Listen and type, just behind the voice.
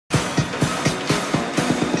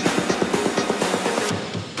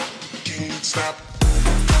stop.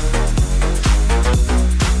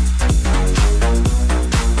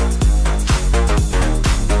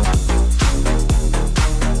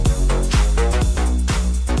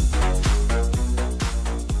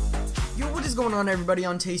 Going on, everybody,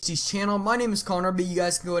 on Tasty's channel. My name is Connor, but you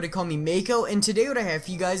guys can go ahead and call me Mako, and today what I have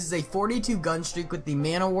for you guys is a 42 gun streak with the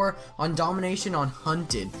Mana War on Domination on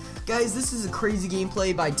Hunted. Guys, this is a crazy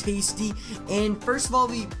gameplay by Tasty, and first of all,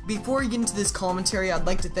 before we get into this commentary, I'd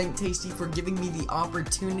like to thank Tasty for giving me the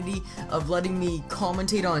opportunity of letting me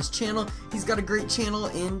commentate on his channel. He's got a great channel,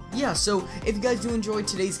 and yeah, so if you guys do enjoy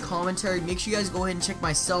today's commentary, make sure you guys go ahead and check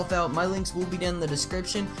myself out. My links will be down in the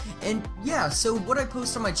description, and yeah, so what I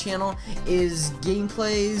post on my channel is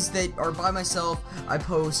gameplays that are by myself. I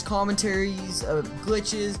post commentaries,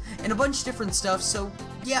 glitches, and a bunch of different stuff. So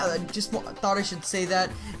yeah, I just thought I should say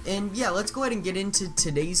that. And yeah, let's go ahead and get into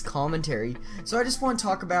today's commentary. So I just want to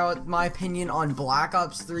talk about my opinion on Black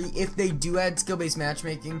Ops 3 if they do add skill-based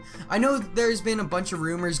matchmaking. I know there's been a bunch of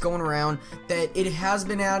rumors going around that it has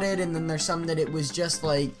been added, and then there's some that it was just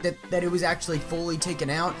like that it was actually fully taken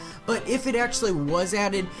out. But if it actually was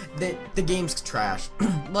added, that the game's trash.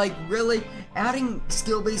 Like, really, adding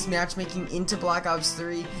skill-based matchmaking into Black Ops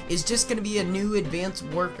 3 is just going to be a new Advanced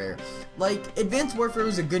Warfare. Like, Advanced Warfare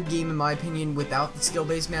was a good game in my opinion without the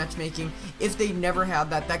skill-based matchmaking. If they never had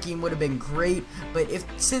that, that game would have been great. But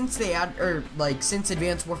since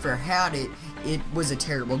Advanced Warfare had it, it was a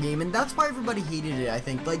terrible game, and that's why everybody hated it. I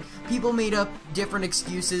think, like, people made up different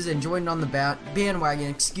excuses and joined on the bandwagon,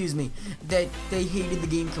 excuse me, that they hated the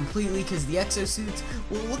game completely because the exosuits.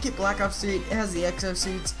 Well, look at Black Ops 3, it has the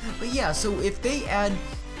exosuits. But yeah, so if they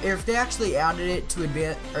actually added it to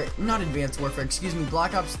Advanced Warfare, excuse me,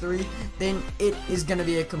 Black Ops 3, then it is going to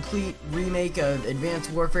be a complete remake of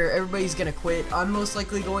Advanced Warfare. Everybody's going to quit. I'm most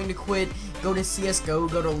likely going to quit, go to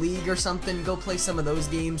CSGO, go to League or something, go play some of those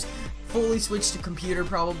games, fully switch to computer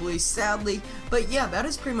probably, sadly. But yeah, that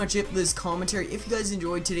is pretty much it for this commentary. If you guys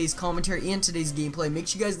enjoyed today's commentary and today's gameplay, make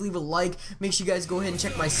sure you guys leave a like, make sure you guys go ahead and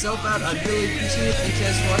check myself out. I'd really appreciate it. Thank you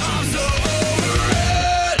guys for watching.